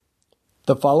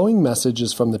The following message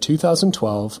is from the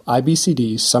 2012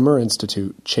 IBCD Summer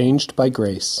Institute, Changed by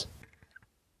Grace.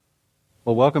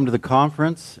 Well, welcome to the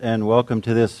conference and welcome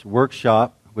to this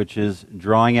workshop, which is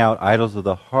Drawing Out Idols of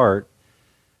the Heart.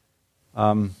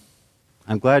 I'm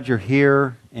glad you're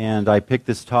here, and I picked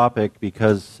this topic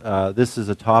because this is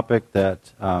a topic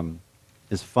that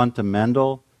is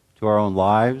fundamental to our own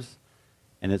lives,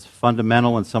 and it's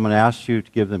fundamental when someone asks you to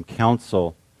give them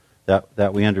counsel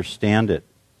that we understand it.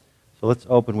 So let's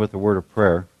open with a word of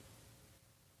prayer.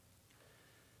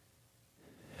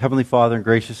 Heavenly Father and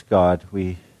gracious God,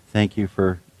 we thank you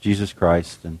for Jesus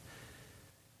Christ, and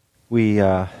we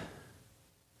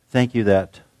thank you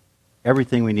that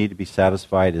everything we need to be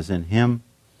satisfied is in Him.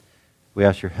 We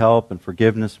ask your help and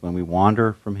forgiveness when we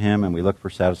wander from Him and we look for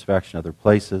satisfaction in other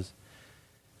places.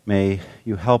 May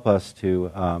you help us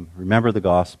to remember the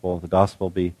gospel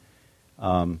be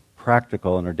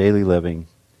practical in our daily living,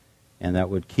 and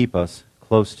that would keep us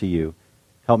close to you.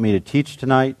 Help me to teach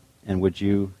tonight, and would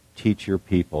you teach your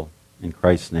people? In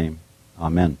Christ's name,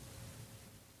 amen.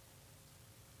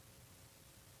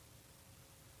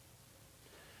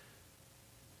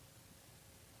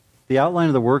 The outline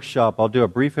of the workshop, I'll do a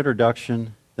brief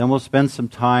introduction, then we'll spend some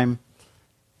time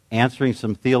answering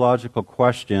some theological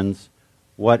questions.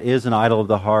 What is an idol of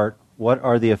the heart? What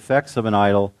are the effects of an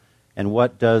idol? And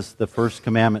what does the first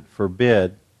commandment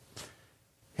forbid?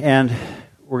 And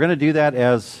we're going to do that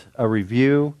as a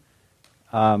review.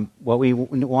 What we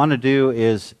want to do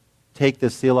is take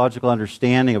this theological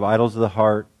understanding of idols of the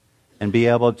heart and be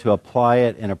able to apply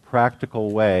it in a practical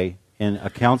way in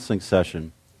a counseling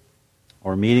session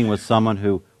or meeting with someone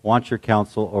who wants your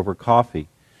counsel over coffee.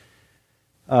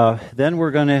 Then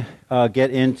we're going to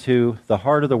get into the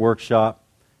heart of the workshop.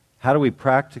 How do we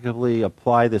practically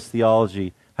apply this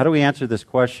theology? How do we answer this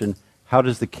question? How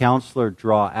does the counselor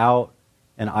draw out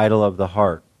an idol of the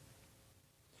heart?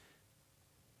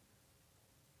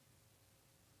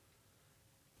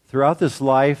 Throughout this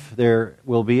life, there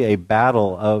will be a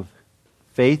battle of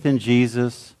faith in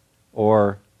Jesus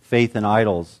or faith in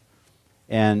idols.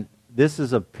 And this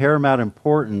is of paramount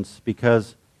importance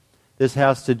because this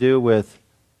has to do with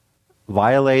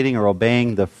violating or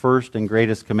obeying the first and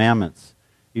greatest commandments.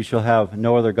 You shall have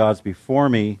no other gods before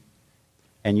me,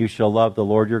 and you shall love the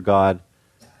Lord your God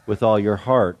with all your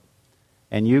heart.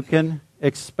 And you can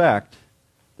expect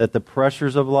that the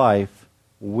pressures of life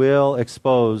will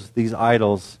expose these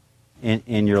idols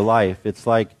in your life. It's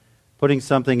like putting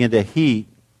something into heat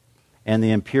and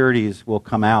the impurities will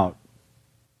come out.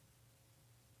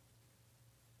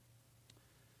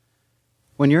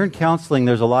 When you're in counseling,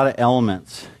 there's a lot of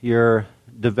elements. You're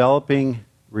developing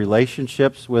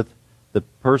relationships with the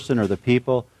person or the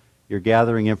people. You're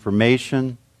gathering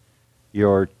information.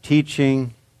 You're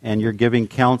teaching, and you're giving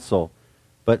counsel.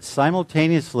 But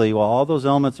simultaneously, while all those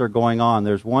elements are going on,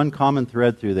 there's one common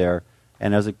thread through there.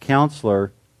 And as a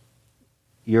counselor,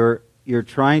 you're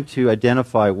trying to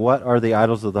identify what are the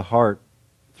idols of the heart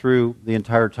through the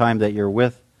entire time that you're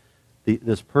with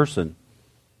this person.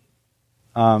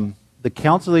 The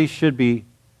counselees should be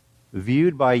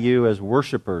viewed by you as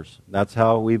worshipers. That's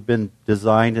how we've been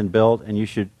designed and built, and you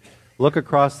should look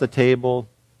across the table,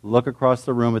 look across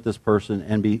the room at this person,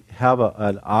 and have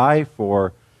an eye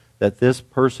for that this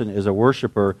person is a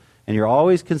worshiper, and you're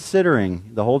always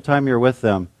considering, the whole time you're with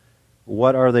them,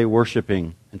 what are they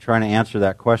worshiping, and trying to answer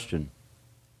that question.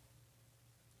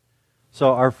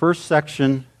 So our first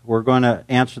section, we're going to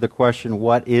answer the question,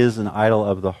 what is an idol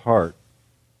of the heart?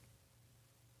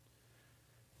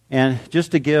 And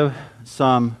just to give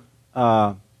some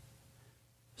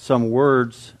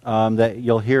words that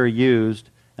you'll hear used,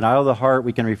 an idol of the heart,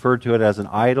 we can refer to it as an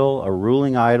idol, a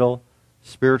ruling idol,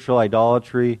 spiritual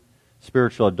idolatry,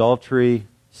 spiritual adultery,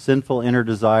 sinful inner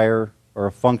desire, or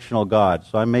a functional God.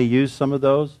 So I may use some of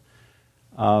those,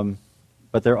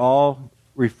 but they're all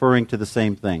referring to the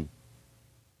same thing.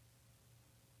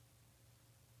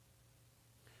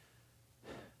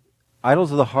 Idols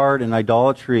of the heart and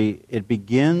idolatry, it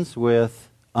begins with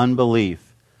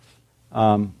unbelief.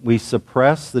 We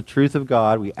suppress the truth of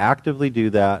God, we actively do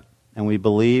that, and we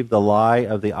believe the lie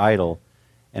of the idol.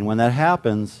 And when that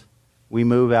happens, we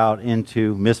move out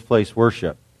into misplaced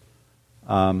worship.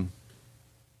 In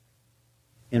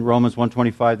Romans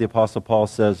 1:25, the Apostle Paul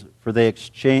says, For they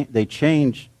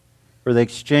exchanged,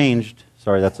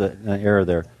 sorry, that's an error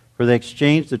there. For they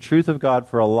exchanged the truth of God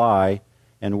for a lie,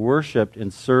 and worshipped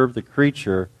and served the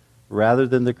creature rather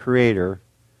than the Creator,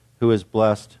 who is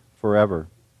blessed forever.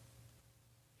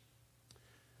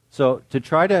 So to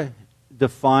try to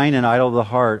define an idol of the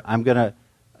heart, I'm going to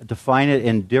define it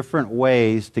in different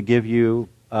ways to give you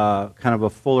kind of a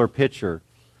fuller picture.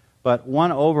 But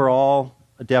one overall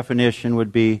definition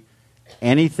would be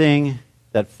anything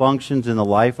that functions in the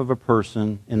life of a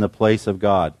person in the place of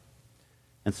God.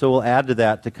 And so we'll add to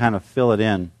that to kind of fill it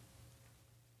in.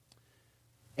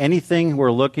 Anything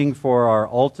we're looking for our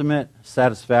ultimate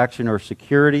satisfaction or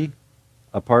security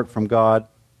apart from God.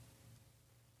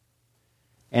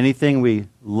 Anything we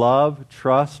love,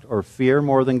 trust, or fear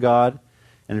more than God.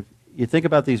 And if you think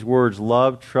about these words,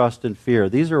 love, trust, and fear,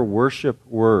 these are worship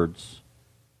words.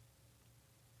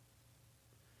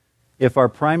 If our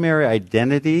primary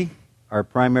identity, our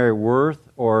primary worth,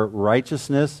 or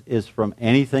righteousness is from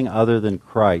anything other than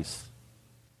Christ,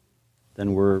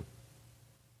 then we're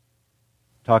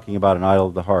talking about an idol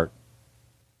of the heart.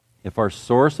 If our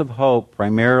source of hope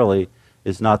primarily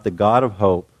is not the God of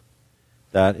hope,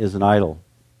 that is an idol.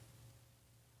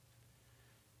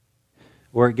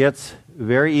 Where it gets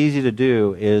very easy to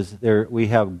do is we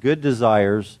have good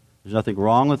desires. There's nothing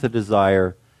wrong with a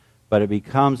desire, but it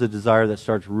becomes a desire that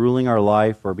starts ruling our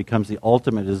life or becomes the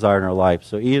ultimate desire in our life.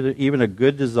 So even a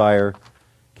good desire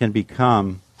can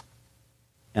become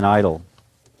an idol.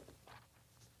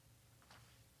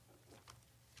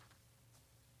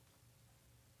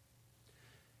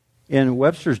 In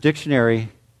Webster's dictionary,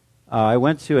 I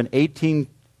went to an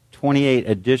 1828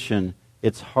 edition.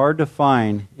 It's hard to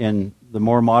find in the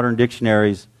more modern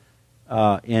dictionaries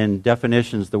in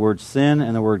definitions the word sin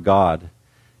and the word God.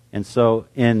 And so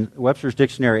in Webster's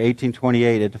dictionary,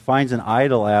 1828, it defines an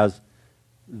idol as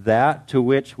that to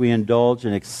which we indulge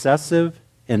in excessive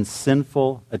and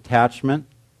sinful attachment,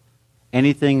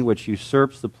 anything which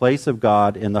usurps the place of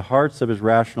God in the hearts of his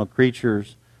rational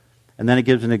creatures. And then it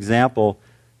gives an example.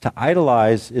 To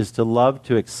idolize is to love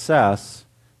to excess,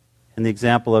 and the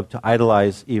example of to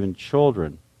idolize even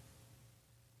children.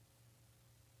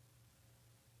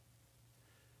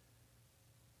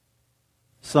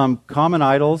 Some common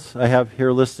idols I have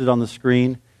here listed on the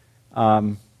screen.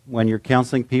 When you're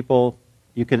counseling people,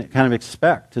 you can kind of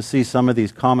expect to see some of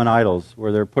these common idols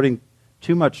where they're putting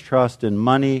too much trust in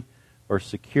money or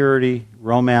security,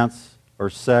 romance or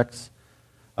sex,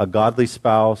 a godly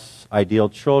spouse, ideal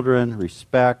children,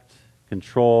 respect,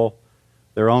 control,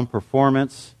 their own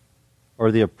performance, or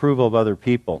the approval of other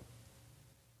people.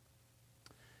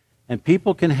 And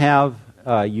people can have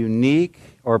unique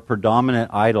or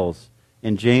predominant idols.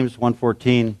 In James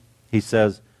 1:14, he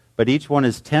says, "But each one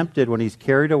is tempted when he's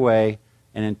carried away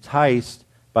and enticed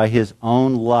by his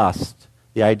own lust."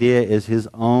 The idea is his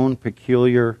own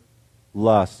peculiar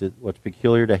lust, what's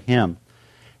peculiar to him.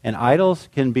 And idols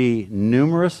can be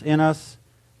numerous in us.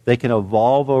 They can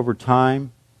evolve over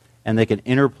time, and they can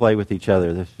interplay with each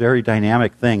other. This very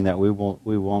dynamic thing that we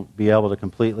won't be able to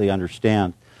completely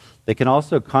understand. They can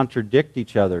also contradict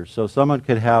each other. So someone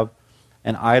could have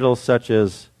an idol such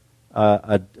as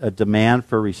a demand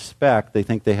for respect. They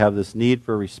think they have this need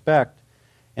for respect,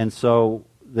 and so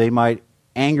they might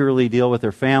angrily deal with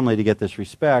their family to get this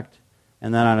respect,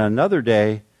 and then on another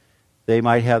day, they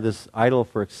might have this idol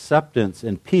for acceptance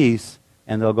and peace,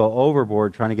 and they'll go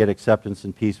overboard trying to get acceptance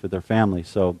and peace with their family.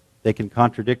 So they can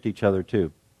contradict each other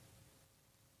too.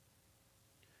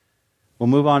 We'll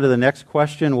move on to the next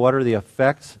question. What are the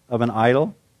effects of an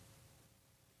idol?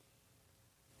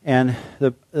 And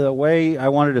the way I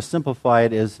wanted to simplify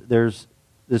it is there's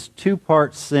this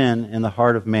two-part sin in the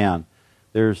heart of man.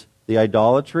 There's the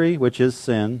idolatry, which is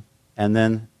sin, and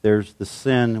then there's the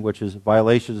sin, which is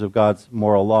violations of God's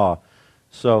moral law.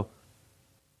 So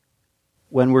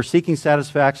when we're seeking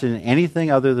satisfaction in anything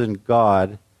other than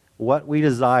God, what we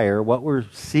desire, what we're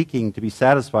seeking to be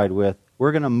satisfied with,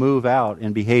 we're going to move out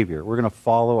in behavior. We're going to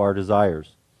follow our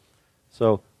desires.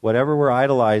 So whatever we're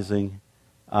idolizing,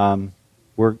 that's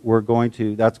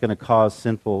going to cause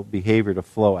sinful behavior to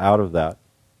flow out of that.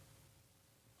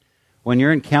 When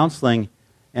you're in counseling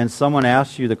and someone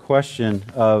asks you the question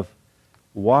of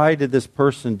why did this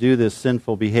person do this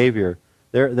sinful behavior,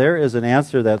 there is an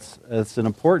answer that's an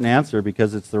important answer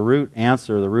because it's the root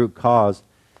answer, the root cause.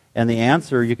 And the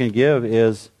answer you can give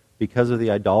is because of the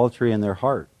idolatry in their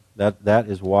heart. That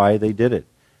is why they did it.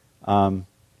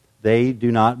 They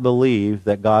do not believe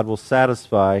that God will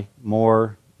satisfy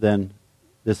more than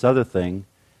this other thing,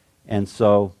 and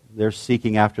so they're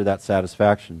seeking after that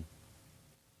satisfaction.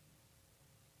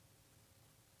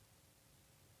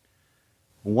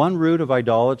 One root of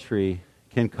idolatry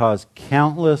can cause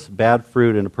countless bad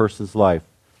fruit in a person's life.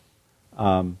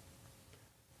 And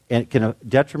it can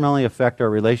detrimentally affect our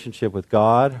relationship with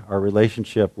God, our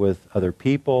relationship with other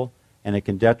people, and it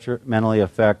can detrimentally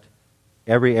affect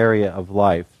every area of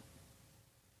life.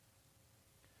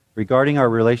 Regarding our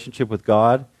relationship with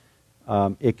God,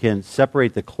 it can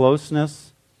separate the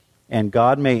closeness, and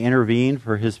God may intervene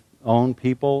for His own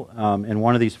people in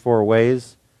one of these four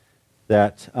ways,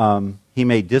 that he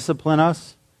may discipline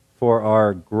us for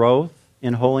our growth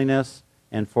in holiness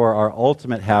and for our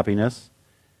ultimate happiness.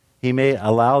 He may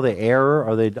allow the error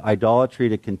or the idolatry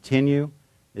to continue.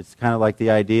 It's kind of like the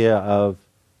idea of,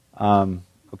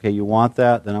 okay, you want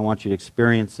that, then I want you to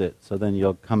experience it, so then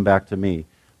you'll come back to me.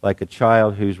 Like a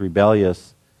child who's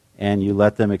rebellious, and you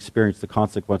let them experience the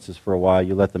consequences for a while.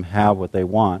 You let them have what they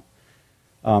want.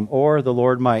 Or the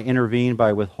Lord might intervene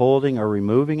by withholding or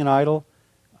removing an idol,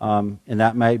 and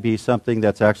that might be something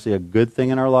that's actually a good thing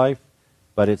in our life,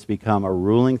 but it's become a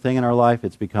ruling thing in our life.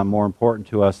 It's become more important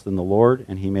to us than the Lord,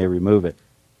 and he may remove it.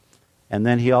 And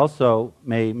then he also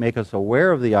may make us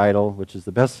aware of the idol, which is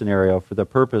the best scenario, for the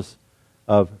purpose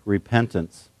of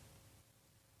repentance.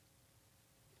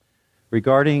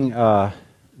 Regarding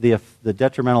the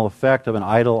detrimental effect of an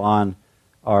idol on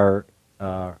our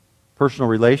personal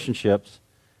relationships,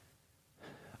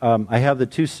 I have the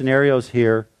two scenarios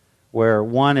here where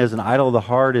one is an idol of the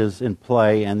heart is in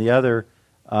play, and the other,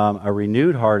 a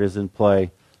renewed heart is in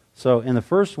play. So in the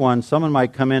first one, someone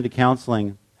might come into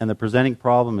counseling and the presenting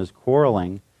problem is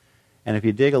quarreling. And if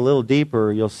you dig a little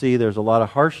deeper, you'll see there's a lot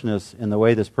of harshness in the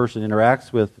way this person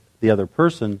interacts with the other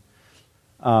person.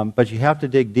 But you have to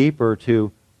dig deeper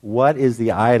to what is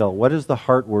the idol? What is the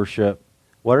heart worship?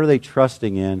 What are they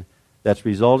trusting in that's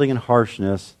resulting in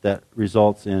harshness that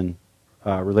results in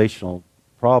relational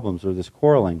problems or this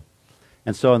quarreling?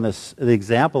 And so in the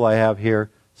example I have here,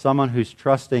 someone who's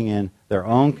trusting in their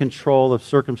own control of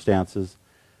circumstances,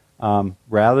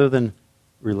 rather than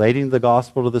relating the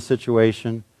gospel to the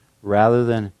situation, rather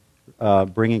than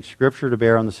bringing Scripture to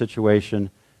bear on the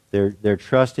situation, they're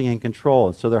trusting in control.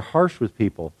 And so they're harsh with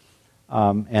people,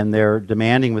 and they're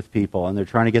demanding with people, and they're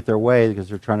trying to get their way because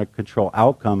they're trying to control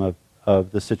outcome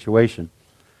of the situation.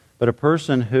 But a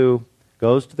person who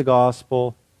goes to the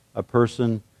gospel, a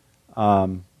person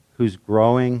who's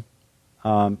growing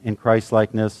in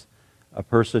Christ-likeness, a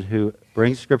person who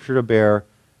brings Scripture to bear,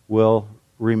 will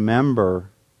remember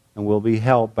and will be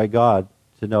helped by God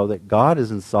to know that God is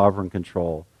in sovereign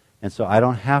control. And so I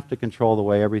don't have to control the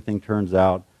way everything turns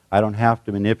out. I don't have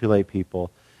to manipulate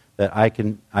people. That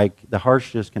the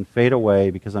harshness can fade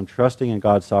away because I'm trusting in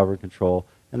God's sovereign control,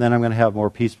 and then I'm going to have more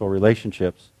peaceful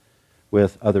relationships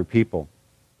with other people.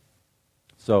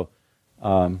 So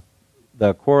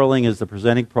the quarreling is the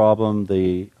presenting problem,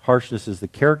 the harshness is the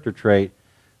character trait,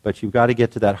 but you've got to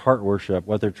get to that heart worship.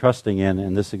 What they're trusting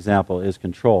in this example, is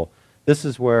control. This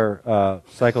is where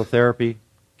psychotherapy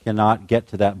cannot get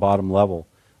to that bottom level.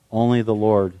 Only the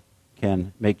Lord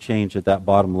can make change at that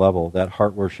bottom level, that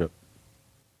heart worship.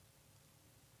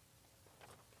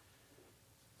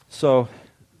 So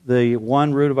the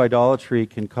one root of idolatry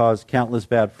can cause countless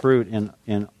bad fruit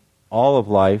in all of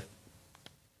life.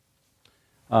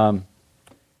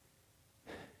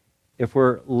 If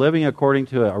we're living according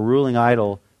to a ruling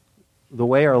idol, the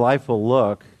way our life will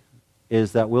look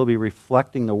is that we'll be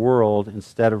reflecting the world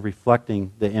instead of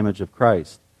reflecting the image of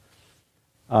Christ.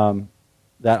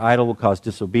 That idol will cause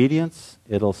disobedience.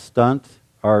 It'll stunt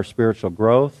our spiritual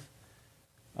growth.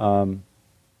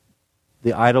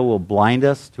 The idol will blind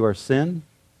us to our sin,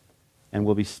 and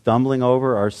we'll be stumbling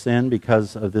over our sin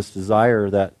because of this desire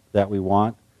that we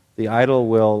want. The idol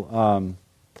will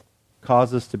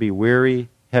cause us to be weary,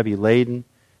 heavy laden,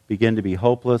 begin to be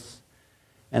hopeless.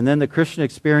 And then the Christian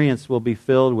experience will be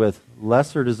filled with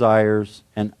lesser desires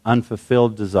and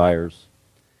unfulfilled desires.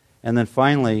 And then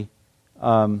finally,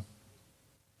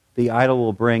 the idol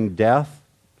will bring death,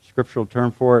 scriptural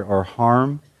term for it, or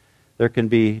harm. There can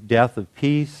be death of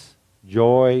peace,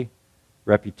 joy,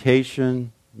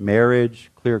 reputation,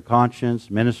 marriage, clear conscience,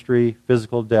 ministry,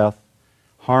 physical death,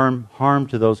 harm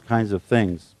to those kinds of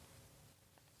things.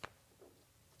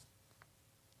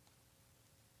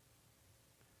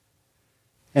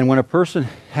 And when a person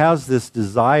has this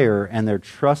desire and they're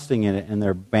trusting in it and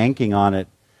they're banking on it,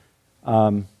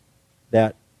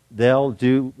 that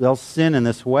they'll sin in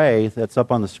this way that's up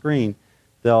on the screen.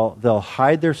 They'll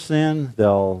hide their sin,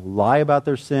 they'll lie about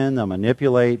their sin, they'll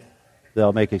manipulate,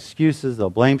 they'll make excuses, they'll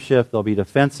blame shift, they'll be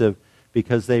defensive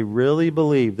because they really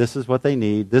believe this is what they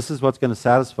need, this is what's going to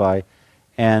satisfy,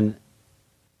 and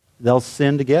they'll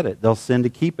sin to get it, they'll sin to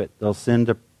keep it, they'll sin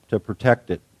to protect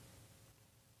it.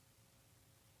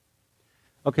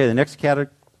 Okay, the next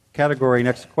category,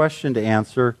 next question to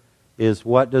answer is,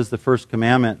 what does the first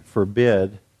commandment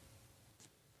forbid?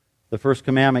 The first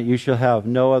commandment, you shall have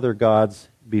no other gods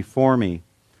before me.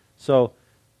 So,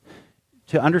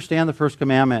 to understand the first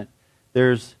commandment,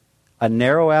 there's a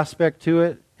narrow aspect to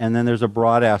it, and then there's a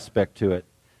broad aspect to it.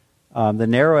 The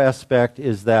narrow aspect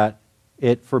is that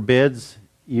it forbids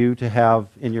you to have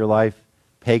in your life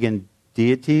pagan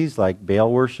deities like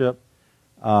Baal worship.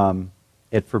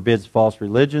 It forbids false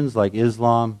religions like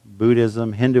Islam,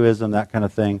 Buddhism, Hinduism, that kind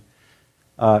of thing.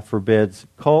 It forbids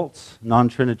cults,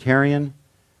 non-Trinitarian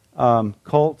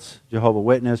cults, Jehovah's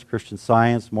Witness, Christian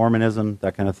Science, Mormonism,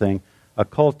 that kind of thing.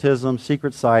 Occultism,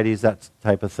 secret societies, that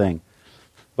type of thing.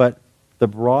 But the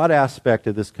broad aspect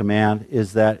of this command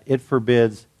is that it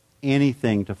forbids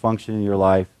anything to function in your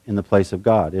life in the place of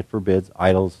God. It forbids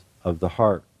idols of the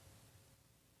heart.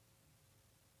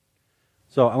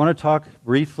 So I want to talk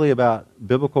briefly about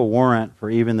biblical warrant for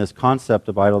even this concept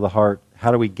of idol of the heart.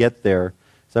 How do we get there?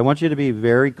 So I want you to be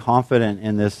very confident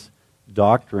in this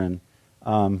doctrine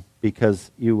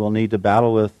because you will need to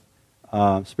battle with,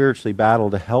 spiritually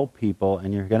battle to help people,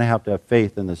 and you're going to have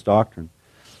faith in this doctrine.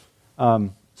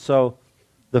 So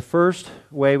the first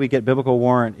way we get biblical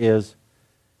warrant is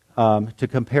to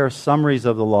compare summaries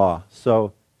of the law.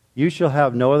 So, you shall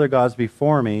have no other gods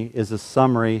before me is a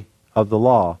summary of the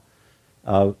law,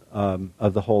 of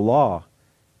the whole law.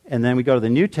 And then we go to the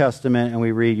New Testament and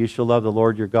we read, you shall love the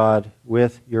Lord your God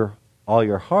with all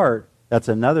your heart. That's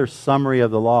another summary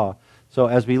of the law. So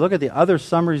as we look at the other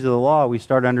summaries of the law, we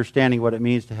start understanding what it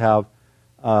means to have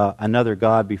another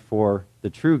God before the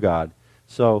true God.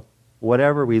 So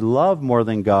whatever we love more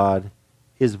than God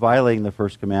is violating the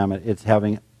first commandment. It's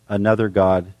having another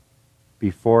God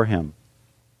before him.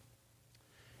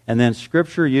 And then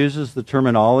Scripture uses the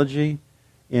terminology.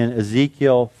 In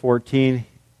Ezekiel 14,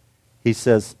 it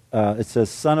says,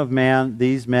 Son of man,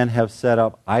 these men have set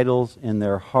up idols in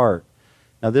their heart.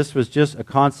 Now this was just a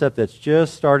concept that's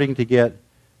just starting to get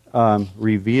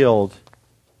revealed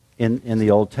in the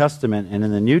Old Testament. And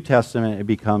in the New Testament it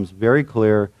becomes very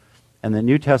clear. And the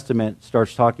New Testament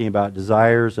starts talking about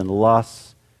desires and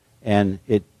lusts, and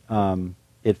it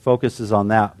focuses on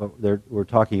that, but we're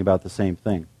talking about the same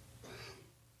thing.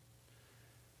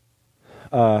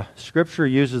 Scripture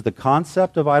uses the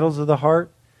concept of idols of the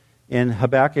heart. In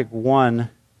Habakkuk 1,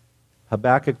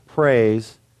 Habakkuk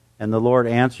prays, and the Lord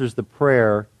answers the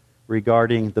prayer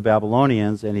regarding the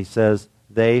Babylonians, and he says,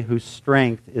 they whose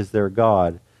strength is their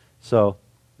God. So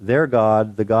their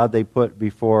God, the God they put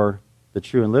before the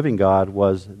true and living God,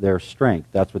 was their strength.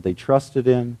 That's what they trusted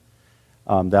in.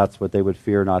 That's what they would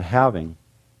fear not having.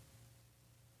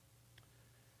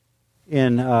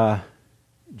 In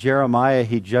Jeremiah,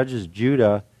 he judges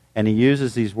Judah, and he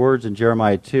uses these words in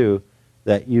Jeremiah 2,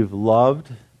 that you've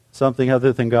loved something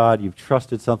other than God, you've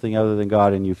trusted something other than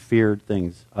God, and you've feared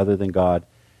things other than God.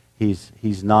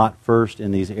 He's not first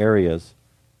in these areas.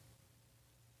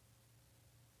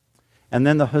 And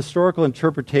then the historical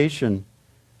interpretation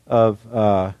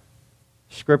of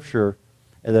Scripture,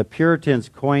 the Puritans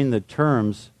coined the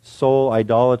terms soul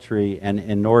idolatry and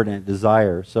inordinate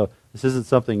desire. So this isn't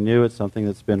something new, it's something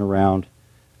that's been around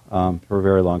for a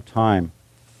very long time.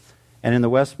 And in the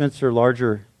Westminster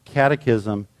Larger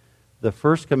Catechism, the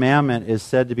first commandment is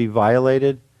said to be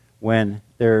violated when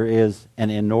there is an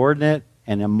inordinate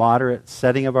and immoderate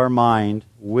setting of our mind,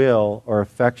 will, or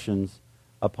affections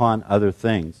upon other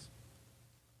things.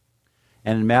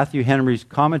 And in Matthew Henry's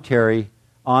commentary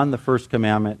on the first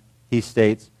commandment, he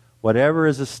states, whatever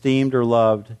is esteemed or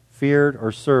loved, feared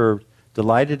or served,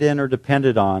 delighted in or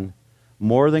depended on,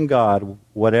 more than God,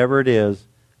 whatever it is,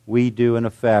 we do in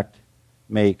effect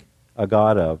make a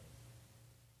god of.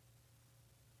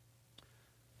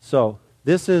 So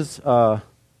this is our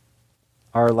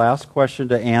last question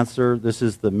to answer. This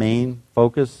is the main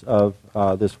focus of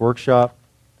this workshop.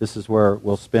 This is where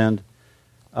we'll spend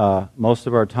most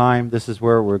of our time. This is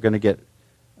where we're going to get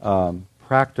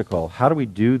practical. How do we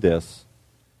do this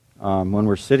when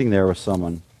we're sitting there with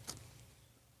someone?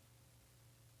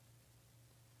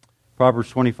 Proverbs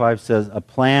 25 says, a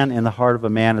plan in the heart of a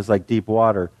man is like deep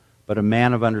water, but a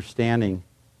man of understanding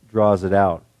draws it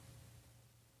out.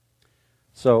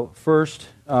 So first,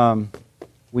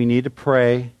 we need to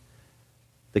pray.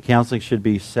 The counseling should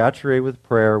be saturated with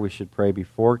prayer. We should pray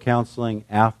before counseling,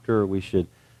 after. We should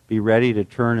be ready to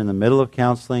turn in the middle of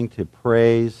counseling to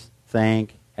praise,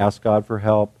 thank, ask God for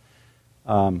help.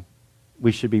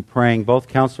 We should be praying, both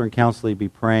counselor and counselee be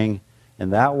praying in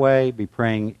that way, be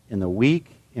praying in the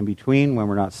week, in between when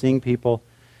we're not seeing people.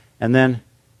 And then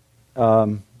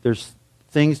there's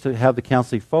things to have the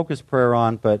counselee focus prayer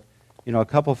on, but a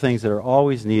couple things that are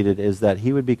always needed is that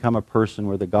he would become a person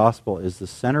where the gospel is the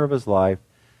center of his life,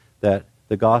 that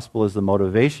the gospel is the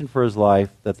motivation for his life,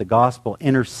 that the gospel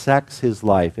intersects his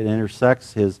life. It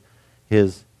intersects his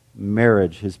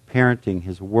marriage, his parenting,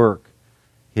 his work,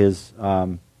 his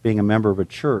being a member of a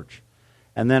church.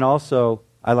 And then also,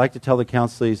 I like to tell the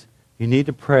counselees, you need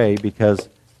to pray because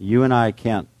you and I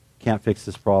can't fix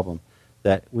this problem.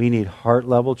 that we need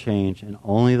heart-level change, and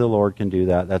only the Lord can do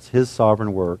that. That's His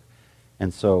sovereign work.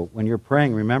 And so when you're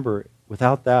praying, remember,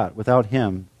 without that, without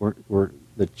Him,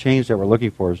 the change that we're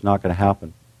looking for is not going to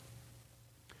happen.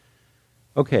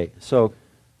 Okay, so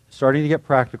starting to get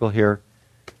practical here.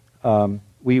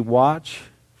 We watch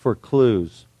for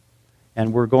clues,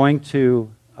 and we're going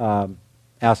to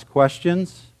ask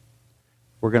questions.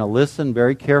 We're going to listen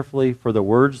very carefully for the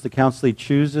words the counselee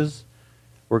chooses.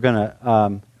 We're going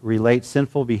to relate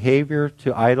sinful behavior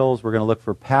to idols. We're going to look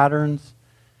for patterns.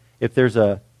 If there's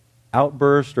a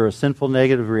outburst or a sinful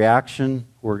negative reaction,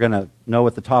 we're going to know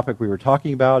what the topic we were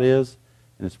talking about is,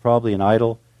 and it's probably an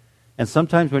idol. And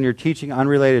sometimes when you're teaching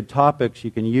unrelated topics,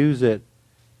 you can use it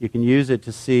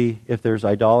to see if there's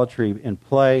idolatry in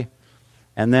play.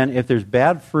 And then if there's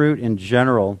bad fruit in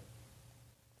general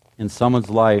in someone's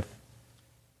life,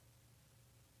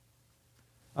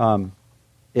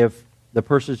 if the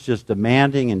person's just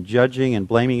demanding and judging and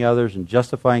blaming others and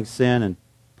justifying sin and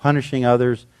punishing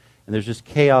others, and there's just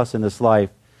chaos in this life,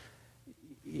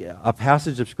 a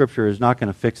passage of Scripture is not going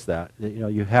to fix that.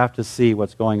 You have to see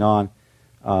what's going on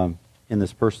in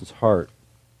this person's heart.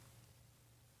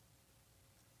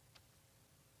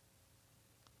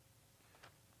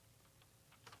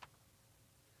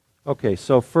 Okay,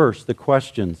 so first, the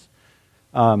questions.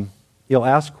 You'll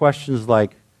ask questions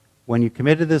like, when you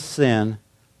committed this sin,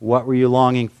 what were you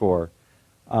longing for?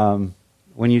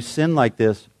 When you sin like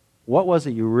this, what was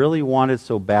it you really wanted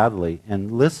so badly?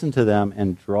 And listen to them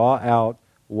and draw out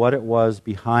what it was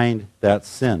behind that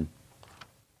sin.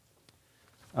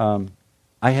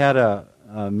 I had a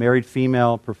married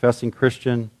female professing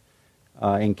Christian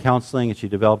in counseling, and she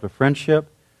developed a friendship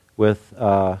with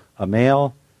a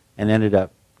male and ended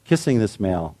up kissing this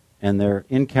male. And they're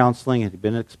in counseling, had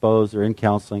been exposed, they're in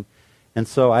counseling. And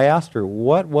so I asked her,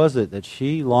 what was it that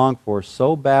she longed for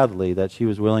so badly that she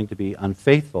was willing to be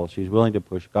unfaithful? She was willing to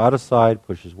push God aside,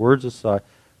 push His words aside,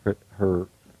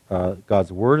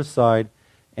 God's word aside,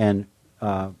 and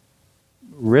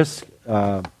risk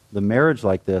the marriage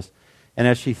like this. And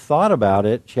as she thought about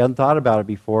it, she hadn't thought about it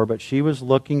before, but she was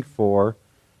looking for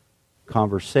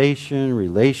conversation,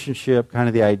 relationship, kind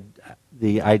of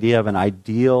the idea of an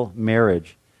ideal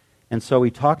marriage. And so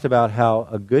we talked about how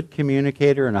a good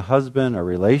communicator and a husband, a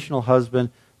relational husband,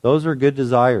 those are good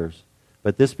desires.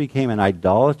 But this became an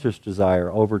idolatrous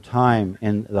desire over time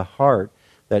in the heart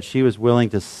that she was willing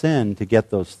to sin to get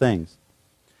those things.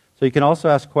 So you can also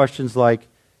ask questions like,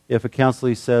 if a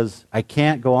counselee says, I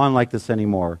can't go on like this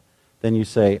anymore, then you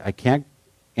say, I can't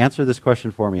answer this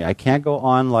question for me. I can't go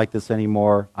on like this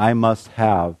anymore. I must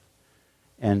have.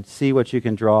 And see what you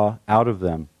can draw out of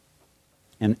them.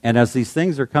 And as these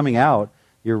things are coming out,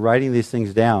 you're writing these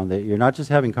things down. That you're not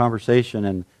just having conversation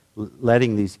and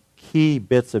letting these key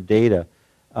bits of data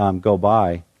go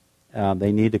by.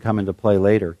 They need to come into play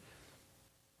later.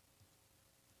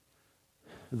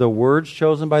 The words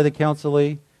chosen by the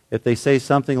counselee, if they say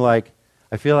something like,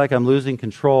 I feel like I'm losing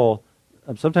control,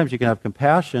 sometimes you can have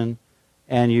compassion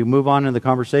and you move on in the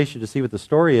conversation to see what the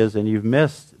story is, and you've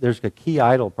missed, there's a key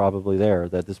idol probably there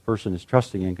that this person is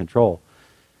trusting in control.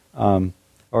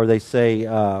 Or they say,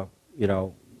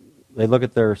 they look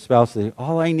at their spouse and say,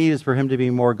 all I need is for him to be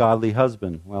a more godly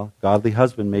husband. Well, godly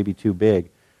husband may be too big.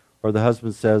 Or the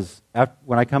husband says,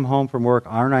 when I come home from work,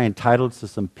 aren't I entitled to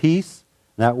some peace?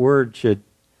 And that word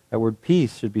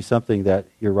peace should be something that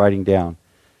you're writing down.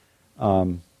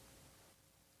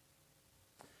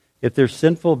 If there's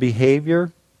sinful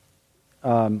behavior,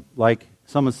 like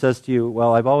someone says to you,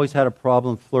 well, I've always had a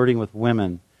problem flirting with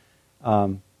women.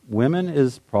 Women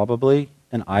is probably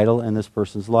an idol in this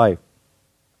person's life.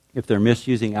 If they're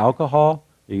misusing alcohol,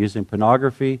 they're using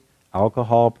pornography,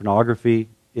 pornography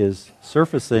is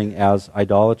surfacing as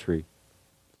idolatry.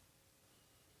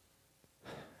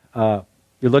 You're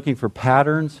looking for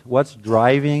patterns. What's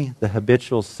driving the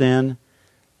habitual sin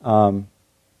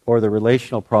or the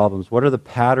relational problems? What are the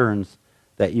patterns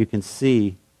that you can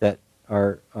see that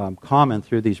are common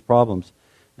through these problems?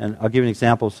 And I'll give you an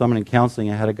example of someone in counseling.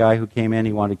 I had a guy who came in,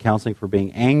 he wanted counseling for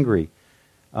being angry.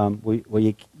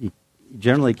 You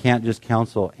generally can't just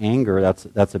counsel anger.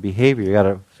 That's a behavior. You've got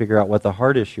to figure out what the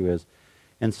heart issue is.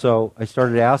 And so I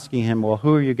started asking him, well,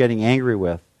 who are you getting angry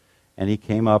with? And he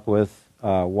came up with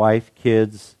wife,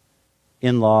 kids,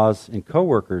 in-laws, and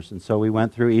coworkers. And so we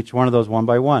went through each one of those one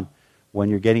by one. When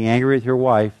you're getting angry with your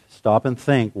wife, stop and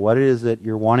think, what it is that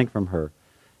you're wanting from her?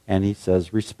 And he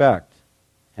says, respect.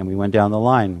 And we went down the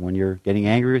line. When you're getting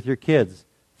angry with your kids,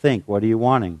 think, what are you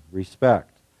wanting? Respect.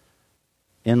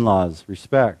 In-laws,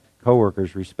 respect.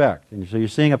 Coworkers, respect. And so you're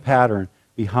seeing a pattern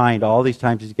behind all these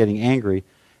times he's getting angry,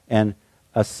 and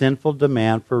a sinful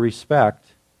demand for respect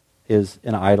is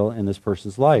an idol in this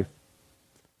person's life.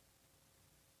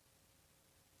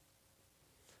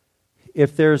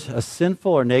 If there's a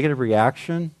sinful or negative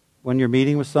reaction when you're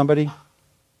meeting with somebody,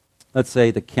 let's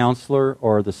say the counselor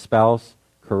or the spouse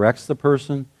corrects the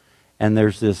person, and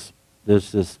there's this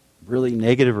really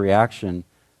negative reaction.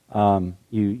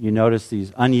 You notice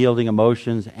these unyielding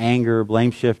emotions, anger,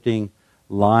 blame shifting,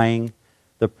 lying.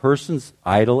 The person's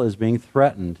idol is being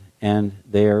threatened, and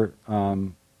they're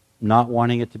not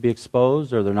wanting it to be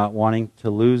exposed, or they're not wanting to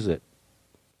lose it.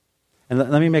 And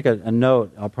let me make a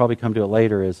note, I'll probably come to it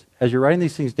later, is as you're writing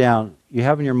these things down, you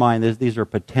have in your mind these are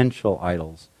potential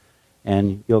idols.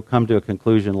 And you'll come to a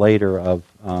conclusion later of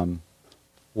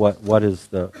what is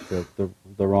the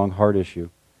wrong heart issue.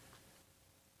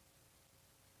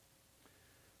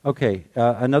 Okay,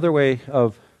 another way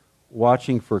of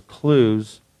watching for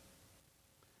clues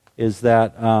is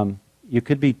that you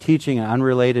could be teaching an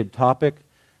unrelated topic.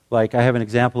 Like I have an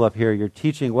example up here. You're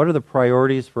teaching what are the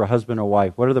priorities for a husband or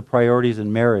wife? What are the priorities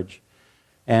in marriage?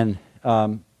 And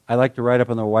I like to write up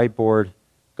on the whiteboard,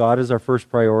 God is our first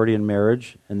priority in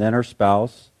marriage, and then our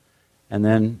spouse, and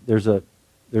then there's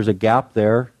a gap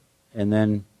there, and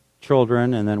then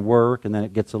children, and then work, and then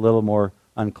it gets a little more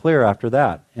unclear after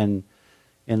that. And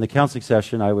in the counseling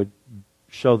session, I would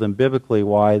show them biblically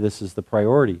why this is the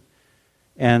priority.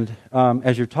 And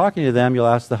as you're talking to them, you'll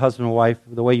ask the husband and wife,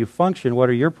 the way you function, what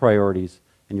are your priorities?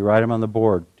 And you write them on the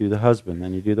board. Do the husband,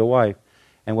 then you do the wife.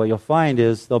 And what you'll find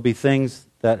is there'll be things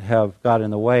that have got in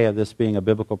the way of this being a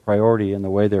biblical priority in the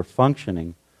way they're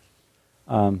functioning.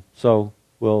 So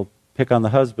we'll pick on the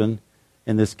husband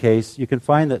in this case. You can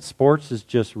find that sports has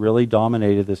just really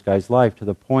dominated this guy's life to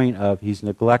the point of he's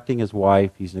neglecting his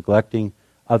wife, he's neglecting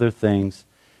other things.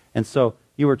 And so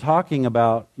you were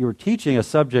teaching a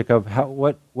subject of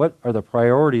what are the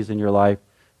priorities in your life,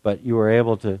 but you were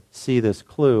able to see this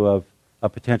clue of a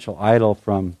potential idol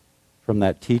from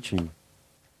that teaching.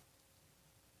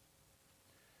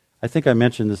 I think I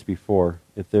mentioned this before.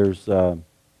 If there's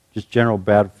just general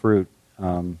bad fruit,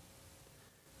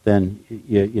 then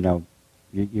you're going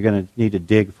to need to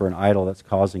dig for an idol that's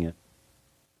causing it.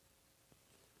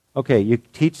 Okay, you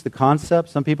teach the concept.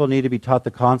 Some people need to be taught the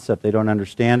concept. They don't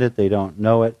understand it. They don't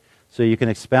know it. So you can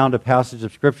expound a passage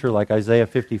of Scripture like Isaiah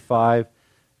 55,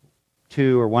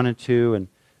 2 or 1 and 2.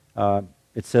 And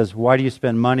it says, why do you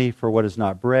spend money for what is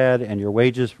not bread and your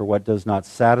wages for what does not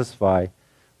satisfy?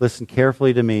 Listen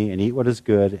carefully to me and eat what is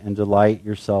good and delight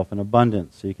yourself in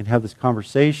abundance. So you can have this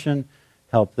conversation,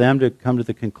 help them to come to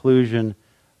the conclusion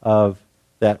of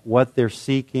that what they're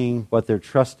seeking, what they're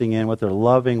trusting in, what they're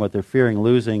loving, what they're fearing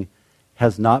losing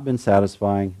has not been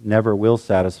satisfying, never will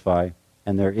satisfy,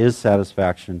 and there is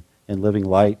satisfaction in living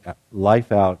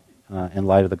life out in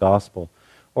light of the gospel.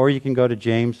 Or you can go to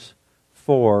James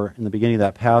 4, in the beginning of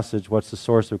that passage, what's the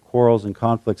source of quarrels and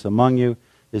conflicts among you?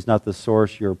 Is not the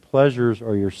source your pleasures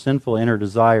or your sinful inner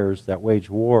desires that wage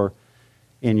war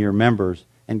in your members?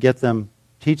 And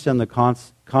teach them the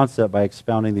concept by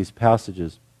expounding these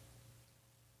passages.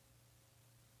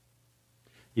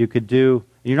 You could you're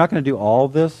not going to do all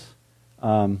of this,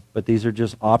 but these are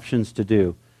just options to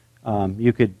do.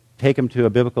 You could take them to a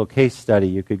biblical case study.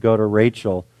 You could go to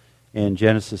Rachel in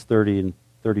Genesis 30 and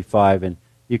 35, and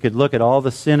you could look at all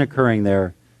the sin occurring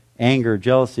there, anger,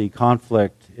 jealousy,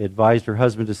 conflict, advised her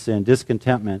husband to sin,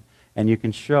 discontentment, and you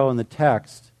can show in the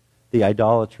text the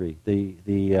idolatry,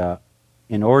 the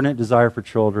inordinate desire for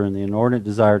children, the inordinate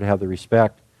desire to have the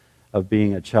respect of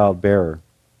being a child bearer.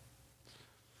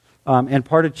 And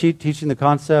part of teaching the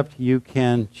concept, you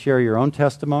can share your own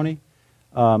testimony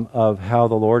of how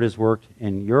the Lord has worked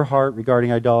in your heart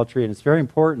regarding idolatry. And it's very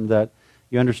important that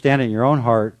you understand it in your own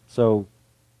heart so,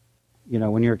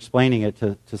 when you're explaining it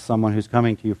to someone who's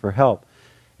coming to you for help.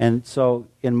 And so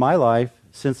in my life,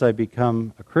 since I've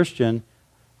become a Christian,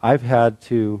 I've had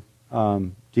to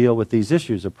deal with these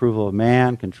issues: approval of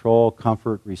man, control,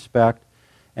 comfort, respect,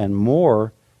 and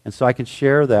more. And so I can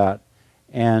share that.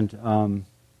 And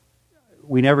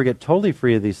we never get totally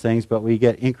free of these things, but we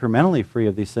get incrementally free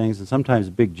of these things, and sometimes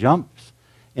big jumps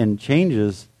and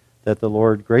changes that the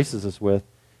Lord graces us with.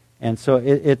 And so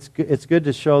it's good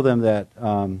to show them that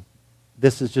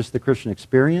this is just the Christian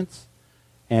experience,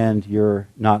 and you're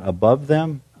not above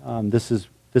them. This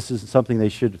is something they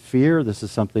should fear. This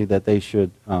is something that they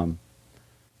should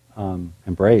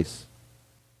embrace.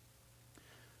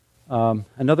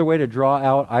 Another way to draw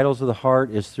out idols of the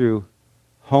heart is through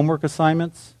homework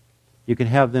assignments. You can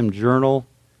have them journal,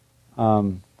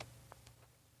 like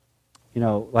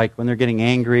when they're getting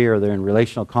angry or they're in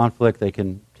relational conflict, they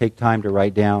can take time to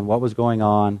write down what was going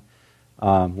on,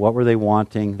 what were they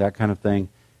wanting, that kind of thing.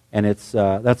 And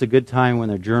that's a good time when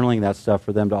they're journaling that stuff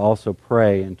for them to also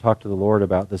pray and talk to the Lord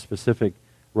about the specific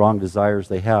wrong desires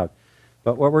they have.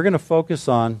 But what we're going to focus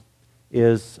on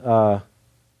is the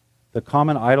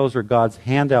common idols or gods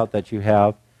handout that you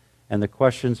have, and the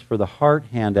questions for the heart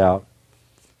handout.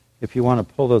 If you want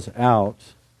to pull those out.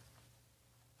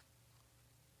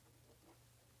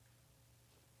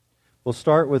 We'll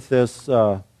start with this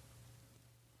common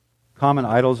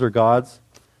idols or gods.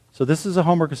 So this is a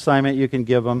homework assignment you can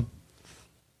give them.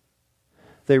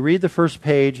 They read the first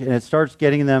page, and it starts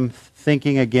getting them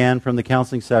thinking again from the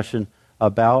counseling session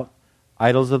about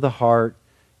idols of the heart.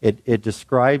 It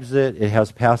describes it. It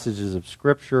has passages of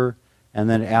Scripture, and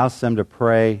then it asks them to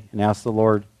pray and ask the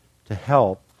Lord to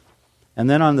help. And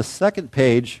then on the second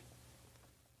page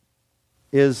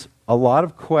is a lot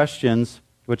of questions,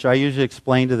 which I usually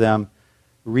explain to them.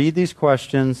 Read these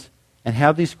questions and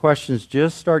have these questions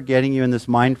just start getting you in this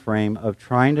mind frame of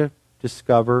trying to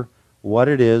discover what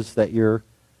it is that you're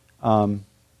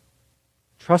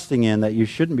trusting in that you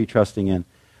shouldn't be trusting in.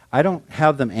 I don't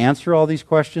have them answer all these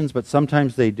questions, but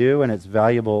sometimes they do, and it's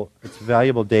valuable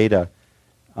data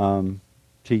to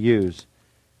use.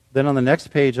 Then on the next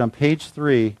page, on page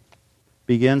 3,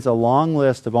 begins a long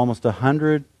list of almost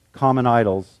 100 common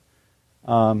idols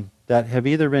that have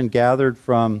either been gathered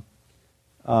from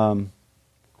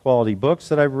quality books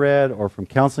that I've read, or from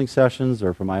counseling sessions,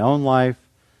 or from my own life,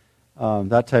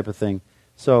 that type of thing.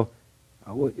 So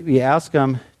we ask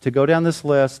them to go down this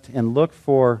list and look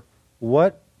for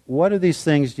what of these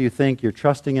things do you think you're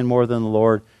trusting in more than the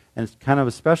Lord? And it's kind of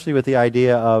especially with the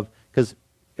idea of, because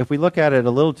if we look at it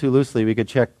a little too loosely, we could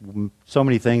check so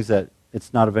many things that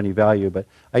it's not of any value. But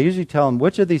I usually tell them,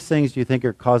 which of these things do you think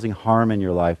are causing harm in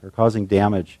your life or causing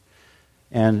damage?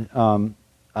 And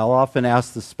I'll often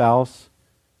ask the spouse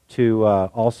to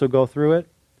also go through it,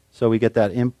 so we get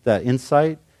that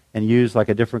insight, and use like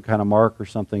a different kind of mark or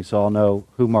something, so I'll know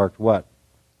who marked what.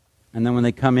 And then when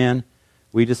they come in,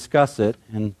 we discuss it,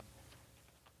 and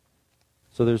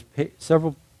so there's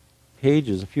several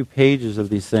pages, a few pages of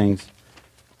these things.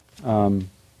 And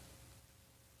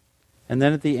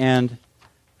then at the end,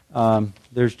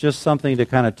 there's just something to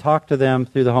kind of talk to them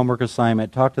through the homework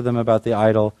assignment, talk to them about the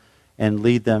idol, and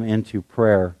lead them into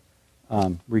prayer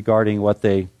regarding what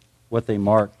they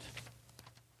marked.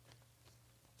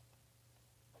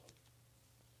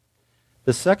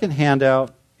 The second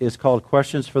handout is called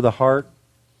Questions for the Heart.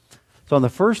 So on the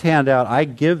first handout, I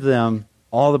give them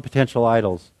all the potential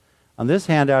idols. On this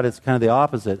handout, it's kind of the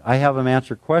opposite. I have them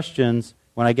answer questions.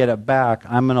 When I get it back,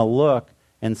 I'm going to look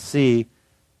and see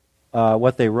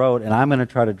what they wrote, and I'm going to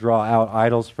try to draw out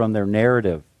idols from their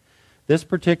narrative. This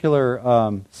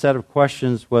particular set of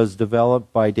questions was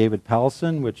developed by David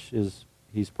Powelson,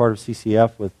 he's part of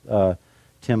CCF with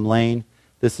Tim Lane.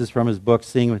 This is from his book,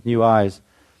 Seeing with New Eyes.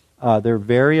 They're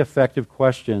very effective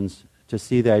questions to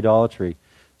see the idolatry.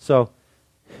 So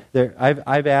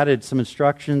I've added some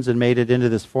instructions and made it into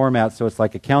this format, so it's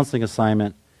like a counseling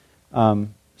assignment.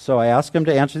 So I ask them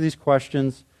to answer these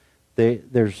questions.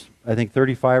 There's, I think,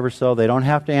 35 or so. They don't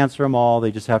have to answer them all.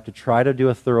 They just have to try to do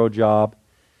a thorough job.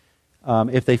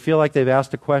 If they feel like they've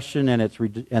asked a question and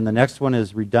the next one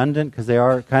is redundant, because they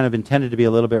are kind of intended to be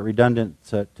a little bit redundant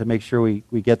to make sure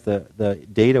we get the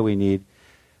data we need,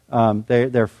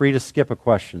 they're free to skip a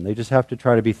question. They just have to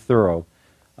try to be thorough,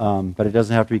 but it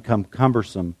doesn't have to become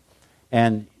cumbersome.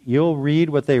 And you'll read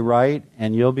what they write,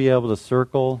 and you'll be able to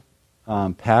circle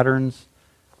patterns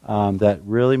that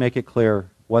really make it clear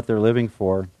what they're living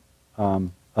for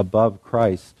above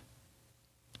Christ,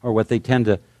 or what they tend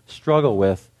to struggle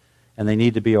with and they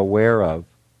need to be aware of.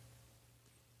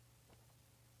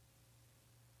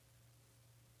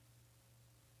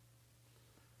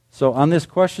 So on this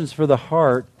Questions for the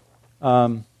Heart,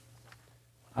 I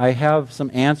have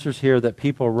some answers here that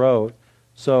people wrote.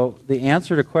 So the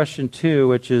answer to question 2,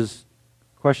 which is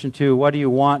question 2, what do you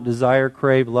want, desire,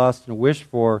 crave, lust, and wish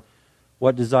for?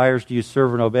 What desires do you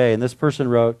serve and obey? And this person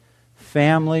wrote,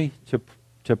 family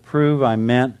to prove I'm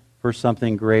meant for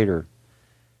something greater.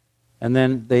 And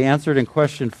then they answered in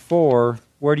question 4,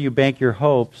 where do you bank your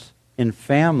hopes? In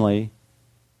family.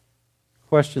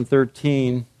 Question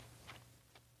 13,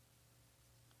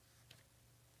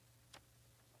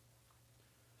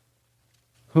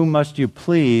 who must you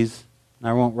please?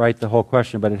 I won't write the whole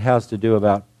question, but it has to do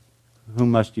about who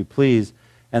must you please.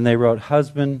 And they wrote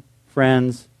husband,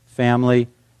 friends, family,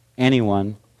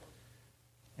 anyone.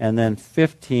 And then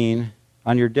 15,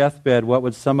 on your deathbed, what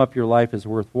would sum up your life as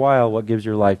worthwhile? What gives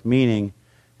your life meaning?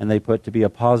 And they put to be a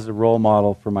positive role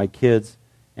model for my kids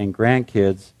and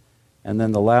grandkids. And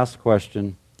then the last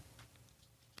question,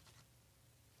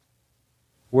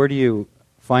 where do you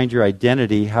find your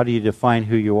identity? How do you define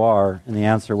who you are? And the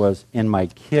answer was, in my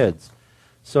kids.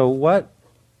 So what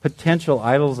potential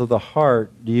idols of the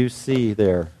heart do you see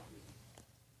there?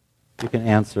 You can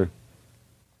answer.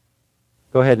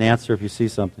 Go ahead and answer if you see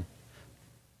something.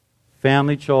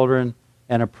 Family, children,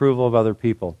 and approval of other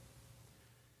people.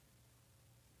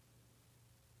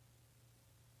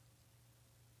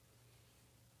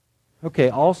 Okay,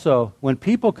 also, when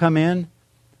people come in,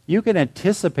 you can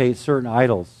anticipate certain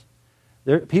idols.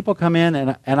 People come in,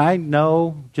 and I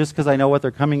know, just because I know what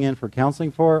they're coming in for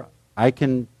counseling for,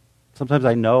 sometimes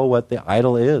I know what the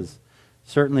idol is.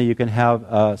 Certainly you can have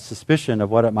a suspicion of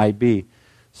what it might be.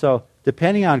 So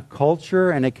depending on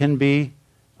culture, and it can be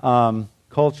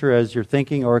culture as you're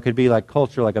thinking, or it could be like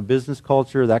culture, like a business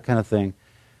culture, that kind of thing.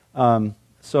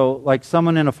 So like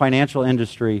someone in a financial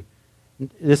industry,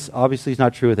 this obviously is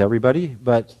not true with everybody,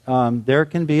 but there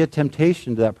can be a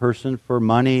temptation to that person for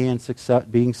money and success,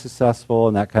 being successful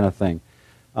and that kind of thing.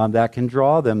 That can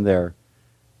draw them there.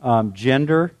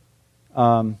 Gender,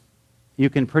 you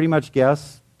can pretty much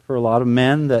guess for a lot of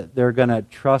men that they're going to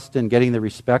trust in getting the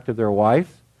respect of their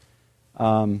wife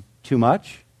too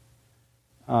much.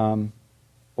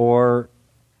 Or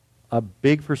a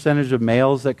big percentage of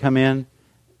males that come in,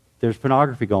 there's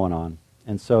pornography going on.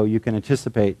 And so you can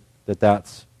anticipate that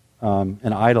that's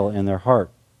an idol in their heart.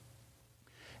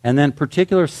 And then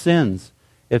particular sins.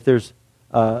 If there's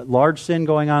a large sin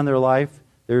going on in their life,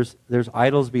 there's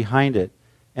idols behind it.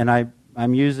 And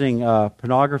I'm using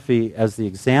pornography as the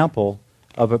example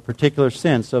of a particular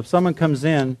sin. So if someone comes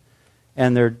in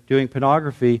and they're doing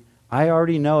pornography, I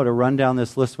already know to run down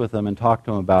this list with them and talk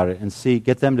to them about it and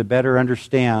get them to better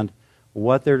understand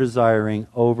what they're desiring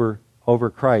over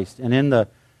Christ. And in the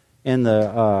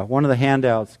one of the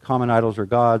handouts, Common Idols or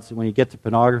Gods, when you get to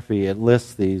pornography, it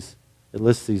lists these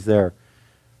there.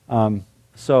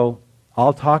 So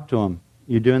I'll talk to them.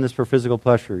 You doing this for physical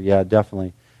pleasure? Yeah,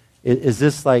 definitely. Is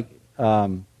this like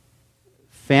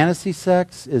fantasy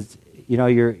sex?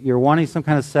 You're wanting some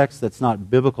kind of sex that's not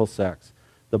biblical sex.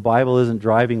 The Bible isn't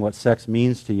driving what sex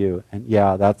means to you, and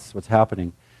yeah, that's what's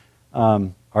happening.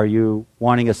 Are you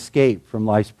wanting escape from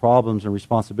life's problems and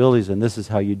responsibilities, and this is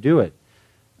how you do it?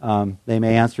 They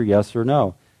may answer yes or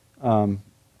no.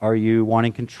 Are you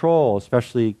wanting control,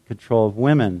 especially control of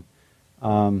women?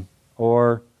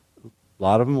 Or a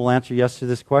lot of them will answer yes to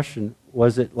this question.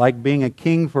 Was it like being a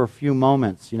king for a few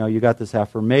moments? You got this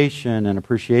affirmation and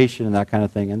appreciation and that kind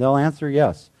of thing, and they'll answer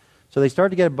yes. So they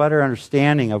start to get a better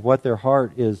understanding of what their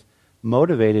heart is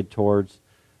motivated towards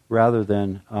rather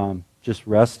than just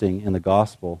resting in the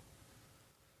gospel.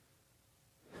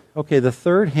 Okay, the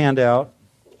third handout,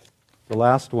 the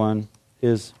last one,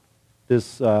 is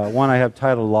this one I have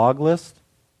titled Log List.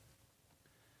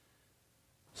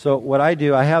 So what I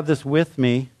do, I have this with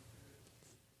me,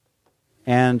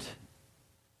 and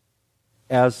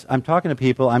as I'm talking to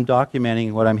people, I'm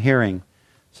documenting what I'm hearing.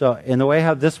 So in the way I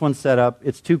have this one set up,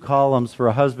 it's 2 columns for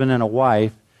a husband and a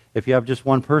wife. If you have just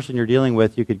one person you're dealing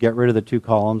with, you could get rid of the 2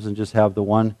 columns and just have the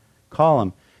 1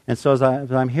 column. And so as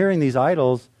I'm hearing these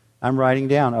idols, I'm writing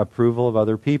down approval of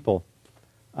other people.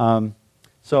 And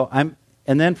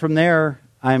then from there,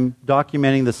 I'm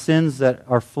documenting the sins that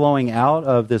are flowing out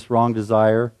of this wrong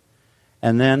desire,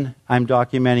 and then I'm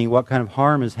documenting what kind of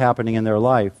harm is happening in their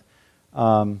life.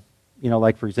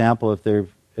 Like for example, if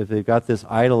they've got this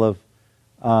idol of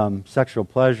sexual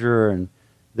pleasure and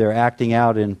they're acting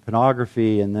out in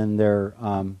pornography, and then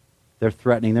they're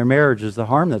threatening their marriage, is the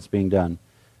harm that's being done.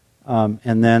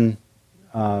 And then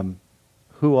start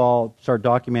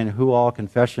documenting who all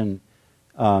confession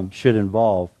should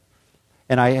involve.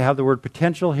 And I have the word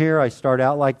potential here. I start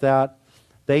out like that.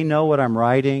 They know what I'm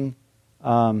writing.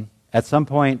 At some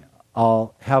point,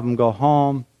 I'll have them go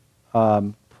home,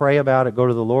 pray about it, go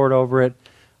to the Lord over it.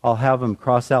 I'll have them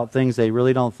cross out things they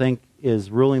really don't think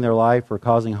is ruling their life or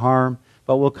causing harm.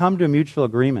 But we'll come to a mutual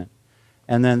agreement.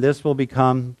 And then this will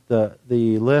become the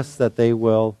list that they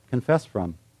will confess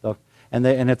from. And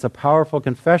it's a powerful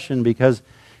confession, because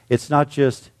it's not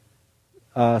just,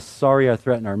 sorry I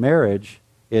threatened our marriage.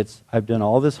 It's, I've done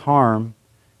all this harm.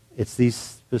 It's these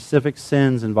specific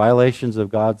sins and violations of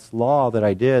God's law that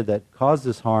I did that caused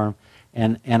this harm.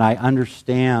 And I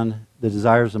understand the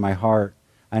desires of my heart.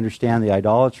 I understand the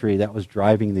idolatry that was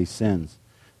driving these sins.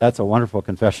 That's a wonderful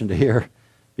confession to hear,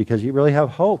 because you really have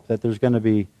hope that there's going to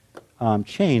be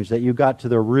change, that you got to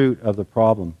the root of the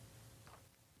problem.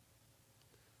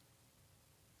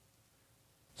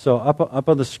 So up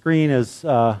on the screen is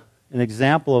an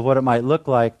example of what it might look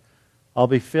like. I'll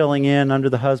be filling in under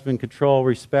the husband: control,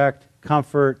 respect,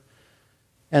 comfort,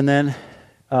 and then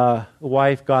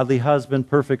wife, godly husband,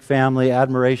 perfect family,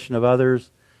 admiration of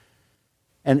others.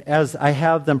 And as I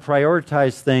have them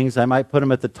prioritize things, I might put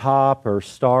them at the top or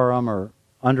star them or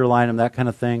underline them, that kind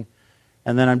of thing.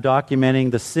 And then I'm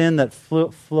documenting the sin that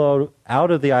flowed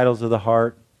out of the idols of the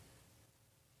heart,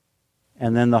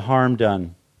 and then the harm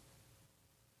done.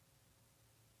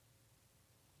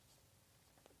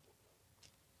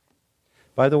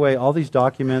 By the way, all these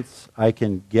documents I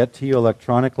can get to you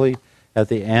electronically. At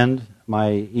the end,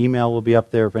 my email will be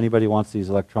up there. If anybody wants these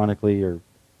electronically, you're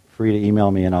free to email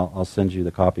me and I'll send you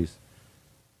the copies.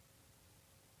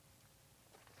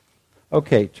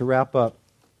 Okay, to wrap up.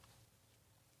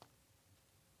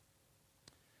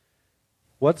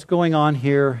 What's going on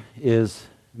here is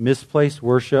misplaced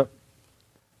worship,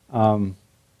 but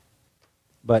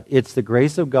it's the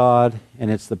grace of God and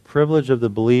it's the privilege of the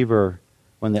believer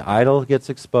when the idol gets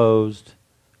exposed,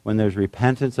 when there's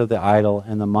repentance of the idol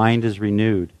and the mind is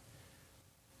renewed.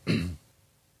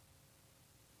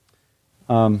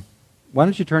 Why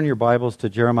don't you turn your Bibles to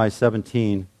Jeremiah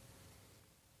 17.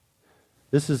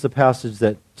 This is the passage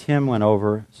that Tim went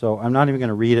over, so I'm not even going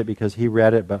to read it because he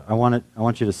read it, but I want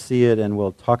you to see it and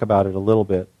we'll talk about it a little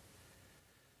bit.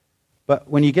 But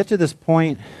when you get to this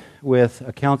point with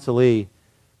a counselee,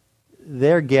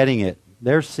 they're getting it.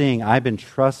 They're seeing, I've been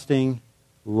trusting,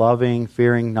 loving,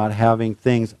 fearing, not having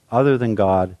things other than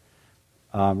God,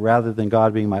 rather than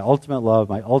God being my ultimate love,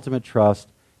 my ultimate trust,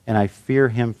 and I fear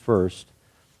Him first.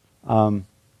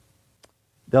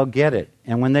 They'll get it.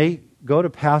 And when they go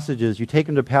to passages, you take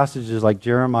them to passages like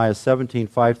Jeremiah 17,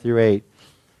 5 through 8,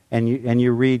 and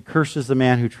you read, "Cursed is the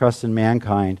man who trusts in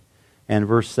mankind," and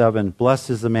verse 7, "Blessed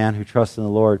is the man who trusts in the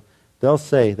Lord." They'll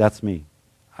say, that's me.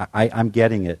 I'm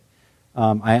getting it.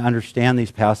 I understand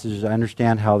these passages. I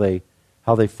understand how they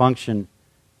function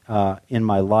in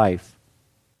my life.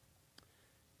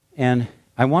 And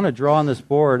I want to draw on this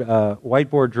board a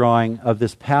whiteboard drawing of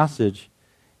this passage,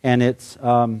 and it's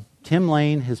Tim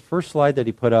Lane, his first slide that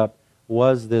he put up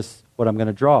was this, what I'm going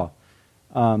to draw.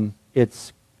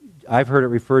 I've heard it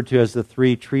referred to as the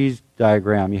three trees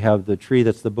diagram. You have the tree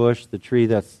that's the bush, the tree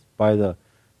that's by the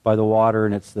water,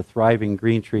 and it's the thriving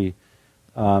green tree.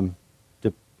 One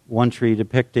tree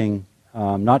depicting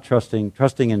not trusting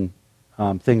in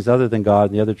things other than God,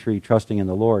 and the other tree trusting in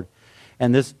the Lord.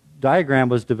 And this diagram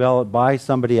was developed by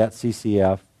somebody at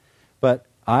CCF, but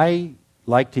I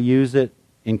like to use it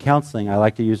in counseling. I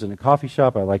like to use it in a coffee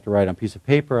shop. I like to write on a piece of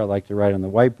paper. I like to write on the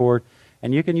whiteboard.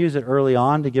 And you can use it early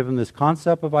on to give them this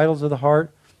concept of idols of the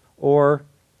heart, or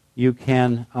you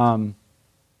can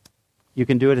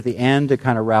do it at the end to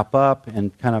kind of wrap up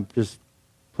and kind of just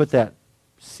put that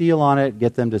seal on it,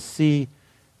 get them to see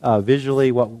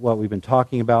visually what we've been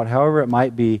talking about, however it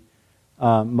might be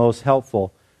most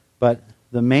helpful. But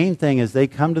the main thing is they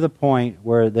come to the point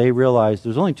where they realize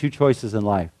there's only two choices in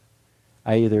life.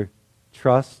 I either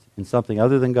trust in something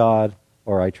other than God,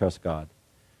 or I trust God.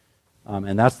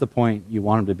 And that's the point you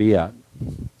want them to be at.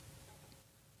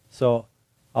 So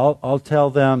I'll tell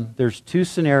them there's two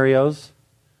scenarios.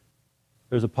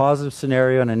 There's a positive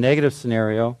scenario and a negative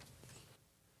scenario.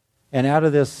 And out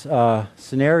of this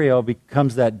scenario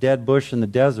becomes that dead bush in the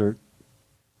desert.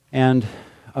 And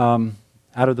out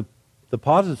of the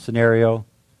positive scenario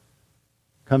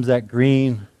comes that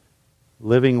green,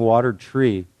 living, watered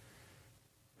tree.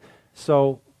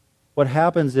 So what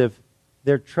happens if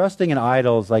they're trusting in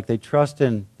idols, like they trust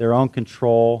in their own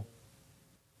control,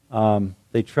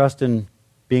 they trust in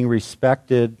being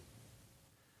respected,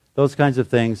 those kinds of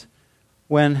things.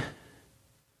 When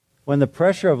the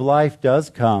pressure of life does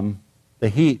come, the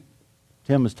heat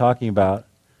Tim was talking about,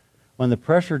 when the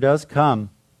pressure does come,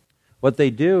 what they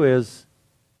do is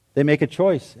they make a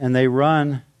choice and they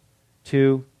run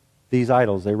to these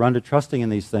idols. They run to trusting in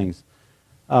these things.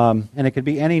 And it could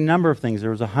be any number of things. There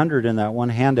was 100 in that one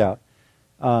handout.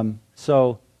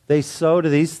 So they sow to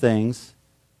these things,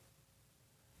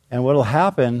 and what will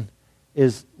happen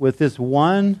is with this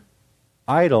one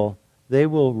idol, they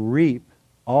will reap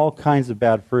all kinds of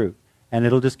bad fruit, and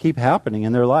it'll just keep happening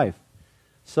in their life.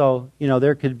 So,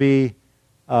 there could be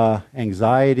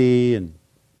anxiety and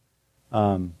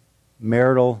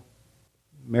marital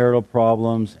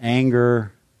problems,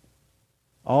 anger,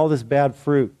 all this bad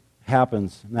fruit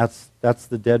happens, and that's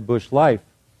the dead bush life.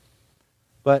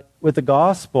 But with the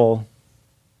gospel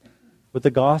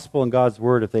and God's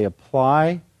word, if they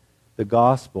apply the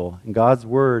gospel and God's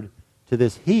word to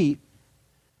this heat,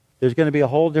 there's going to be a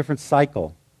whole different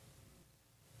cycle.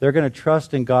 They're going to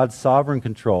trust in God's sovereign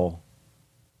control.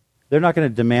 They're not going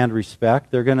to demand respect.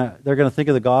 They're going to think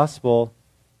of the gospel.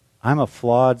 I'm a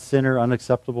flawed sinner,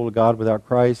 unacceptable to God without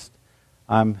Christ.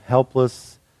 I'm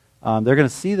helpless. They're going to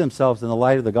see themselves in the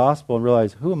light of the gospel and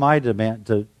realize, who am I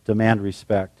to demand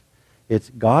respect? It's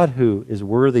God who is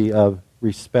worthy of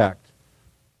respect.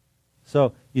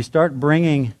 So you start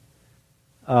bringing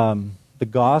the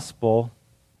gospel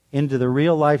into the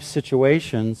real life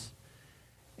situations,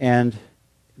 and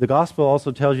the gospel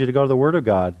also tells you to go to the Word of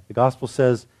God. The gospel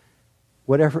says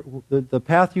whatever the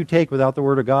path you take without the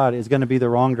Word of God is going to be the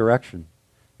wrong direction.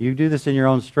 You do this in your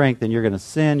own strength, and you're going to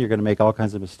sin, you're going to make all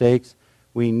kinds of mistakes.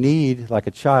 We need, like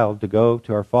a child, to go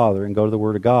to our Father and go to the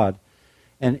Word of God.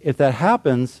 And if that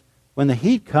happens, when the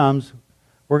heat comes,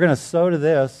 we're going to sow to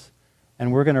this,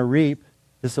 and we're going to reap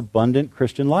this abundant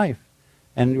Christian life.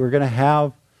 And we're going to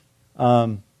have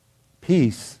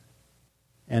peace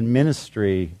and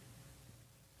ministry,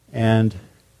 and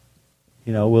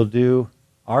we'll do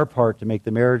our part to make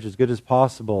the marriage as good as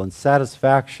possible, and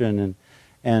satisfaction.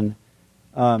 And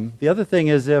the other thing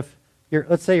is, if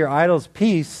let's say your idol's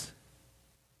peace,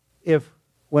 if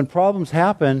when problems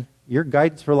happen, your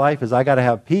guidance for life is I got to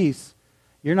have peace,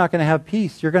 you're not going to have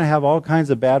peace. You're going to have all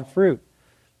kinds of bad fruit.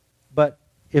 But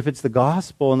if it's the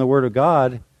gospel and the Word of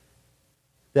God,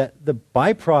 that the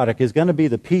byproduct is going to be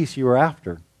the peace you were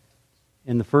after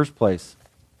in the first place.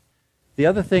 The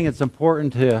other thing that's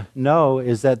important to know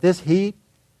is that this heat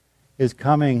is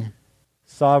coming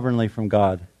sovereignly from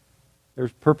God.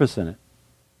 There's purpose in it.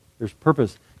 There's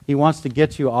purpose. He wants to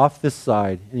get you off this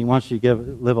side, and He wants you to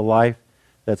live a life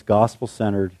that's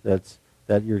gospel-centered,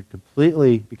 that you're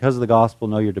completely, because of the gospel,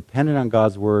 know you're dependent on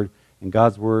God's Word, and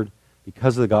God's Word,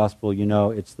 because of the gospel,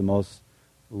 it's the most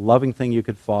loving thing you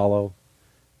could follow.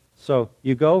 So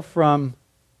you go from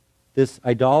this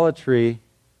idolatry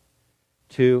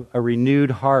to a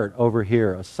renewed heart over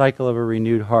here, a cycle of a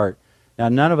renewed heart. Now,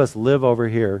 none of us live over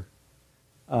here.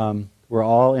 We're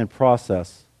all in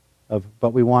process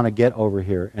but we want to get over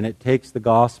here. And it takes the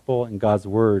gospel and God's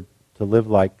Word to live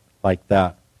like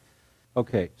that.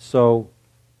 Okay, so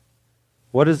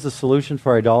what is the solution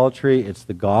for idolatry? It's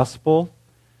the gospel.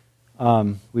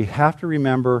 We have to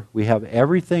remember we have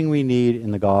everything we need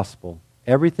in the gospel.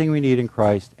 Everything we need in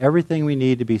Christ. Everything we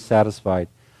need to be satisfied.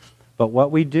 But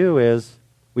what we do is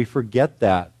we forget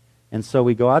that. And so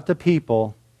we go out to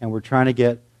people and we're trying to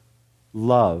get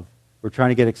love. We're trying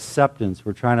to get acceptance.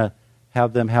 We're trying to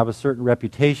have them have a certain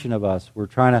reputation of us. We're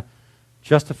trying to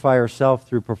justify ourselves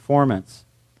through performance.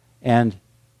 And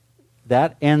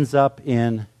that ends up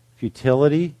in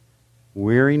futility,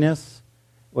 weariness.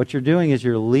 What you're doing is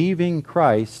you're leaving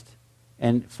Christ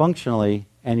and functionally,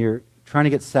 and you're trying to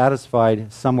get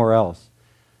satisfied somewhere else.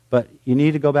 But you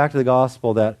need to go back to the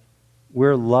gospel that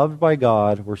we're loved by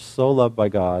God. We're so loved by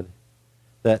God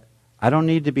that I don't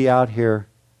need to be out here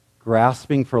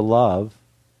grasping for love.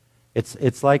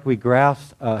 It's like we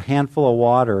grasp a handful of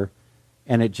water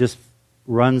and it just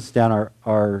runs down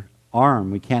our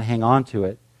arm. We can't hang on to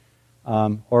it.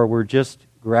 Or we're just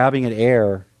grabbing at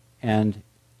air. And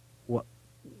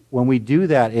when we do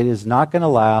that, it is not going to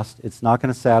last. It's not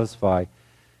going to satisfy.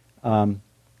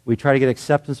 We try to get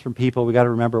acceptance from people. We've got to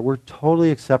remember we're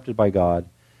totally accepted by God.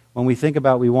 When we think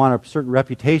about we want a certain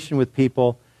reputation with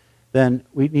people, then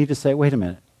we need to say, wait a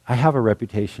minute, I have a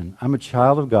reputation. I'm a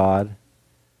child of God,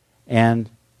 and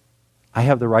I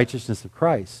have the righteousness of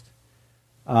Christ.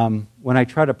 When I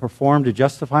try to perform to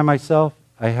justify myself,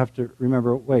 I have to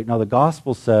remember, wait, no, the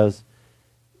gospel says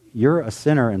you're a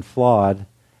sinner and flawed,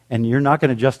 and you're not going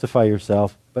to justify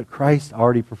yourself, but Christ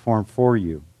already performed for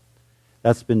you.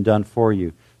 That's been done for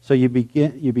you. So you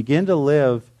begin to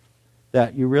live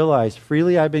that you realize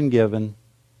freely I've been given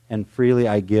and freely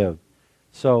I give.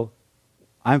 So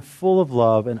I'm full of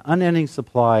love, an unending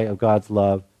supply of God's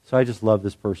love, so I just love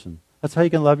this person. That's how you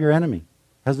can love your enemy.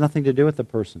 It has nothing to do with the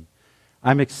person.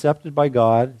 I'm accepted by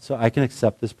God, so I can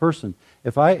accept this person.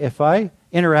 If I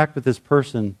interact with this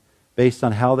person based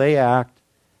on how they act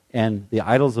and the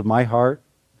idols of my heart,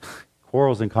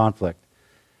 quarrels and conflict,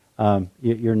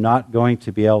 you're not going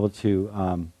to be able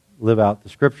to live out the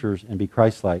Scriptures and be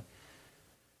Christ-like.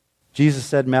 Jesus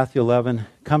said in Matthew 11,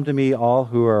 "Come to me all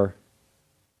who are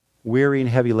weary and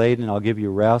heavy laden, and I'll give you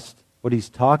rest." What he's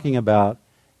talking about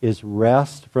is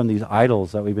rest from these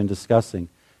idols that we've been discussing.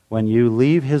 When you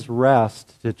leave his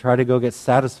rest to try to go get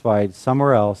satisfied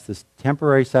somewhere else, this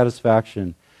temporary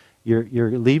satisfaction,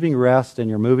 you're leaving rest and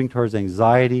you're moving towards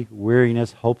anxiety,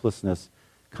 weariness, hopelessness.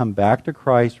 Come back to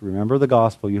Christ. Remember the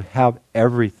gospel. You have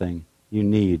everything you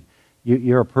need.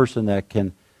 You're a person that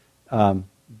can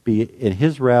be in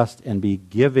his rest and be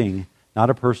giving, not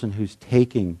a person who's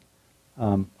taking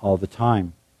all the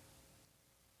time.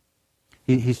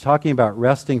 He's talking about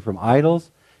resting from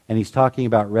idols, and he's talking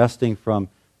about resting from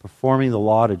performing the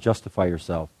law to justify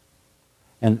yourself.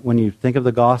 And when you think of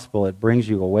the gospel, it brings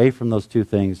you away from those two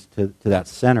things to that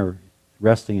center,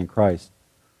 resting in Christ.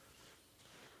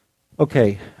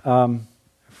 Okay,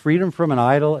 freedom from an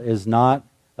idol is not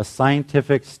a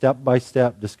scientific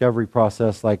step-by-step discovery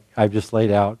process like I've just laid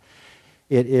out.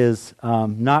 It is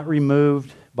not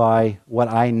removed by what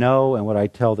I know and what I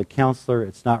tell the counselor.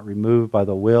 It's not removed by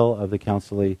the will of the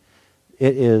counselee.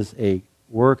 It is a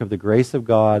work of the grace of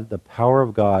God, the power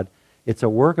of God. It's a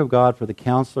work of God for the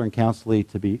counselor and counselee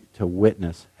to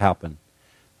witness happen.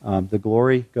 The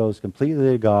glory goes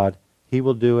completely to God. He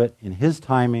will do it in His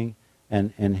timing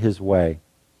and in His way.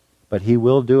 But He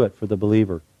will do it for the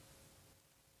believer.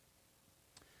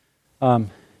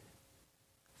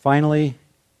 Finally,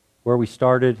 where we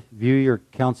started, view your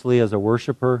counselee as a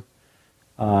worshiper.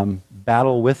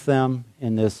 Battle with them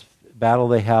in this battle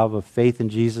they have of faith in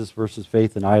Jesus versus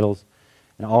faith in idols.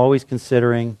 And always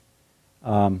considering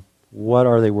what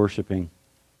are they worshiping.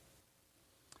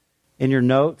 In your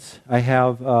notes, I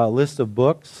have a list of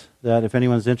books that if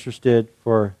anyone's interested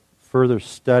for further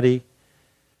study.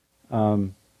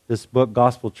 This book,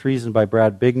 Gospel Treason by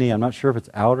Brad Bigney, I'm not sure if it's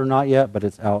out or not yet, but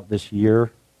it's out this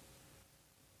year.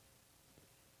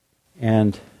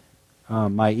 And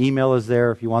my email is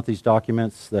there if you want these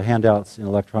documents, the handouts in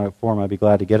electronic form. I'd be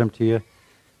glad to get them to you.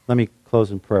 Let me close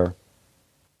in prayer.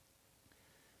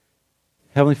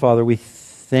 Heavenly Father, we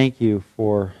thank you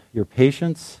for your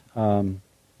patience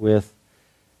with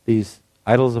these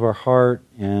idols of our heart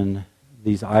and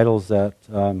these idols that,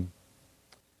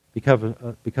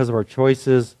 because of our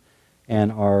choices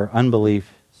and our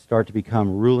unbelief, start to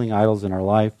become ruling idols in our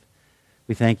life.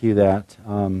 We thank you that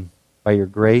by your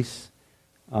grace,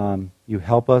 you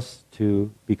help us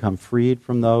to become freed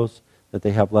from those, that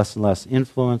they have less and less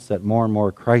influence, that more and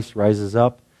more Christ rises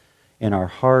up in our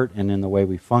heart and in the way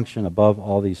we function above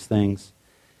all these things.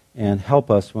 And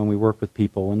help us when we work with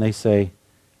people, when they say,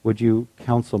 would you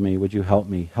counsel me, would you help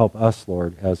me? Help us,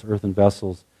 Lord, as earthen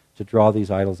vessels, to draw these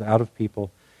idols out of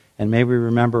people. And may we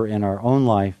remember in our own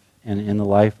life and in the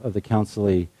life of the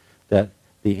counselee that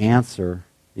the answer,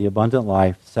 the abundant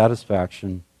life,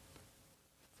 satisfaction,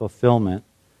 fulfillment,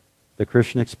 the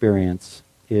Christian experience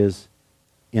is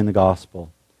in the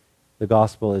gospel. The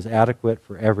gospel is adequate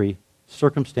for every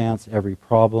circumstance, every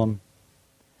problem,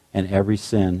 and every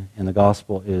sin. And the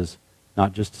gospel is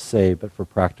not just to save, but for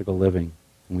practical living.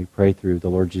 And we pray through the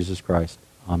Lord Jesus Christ.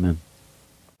 Amen.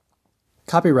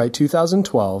 Copyright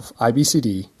 2012,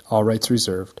 IBCD, all rights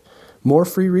reserved. More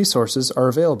free resources are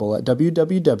available at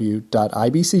www.ibcd.org.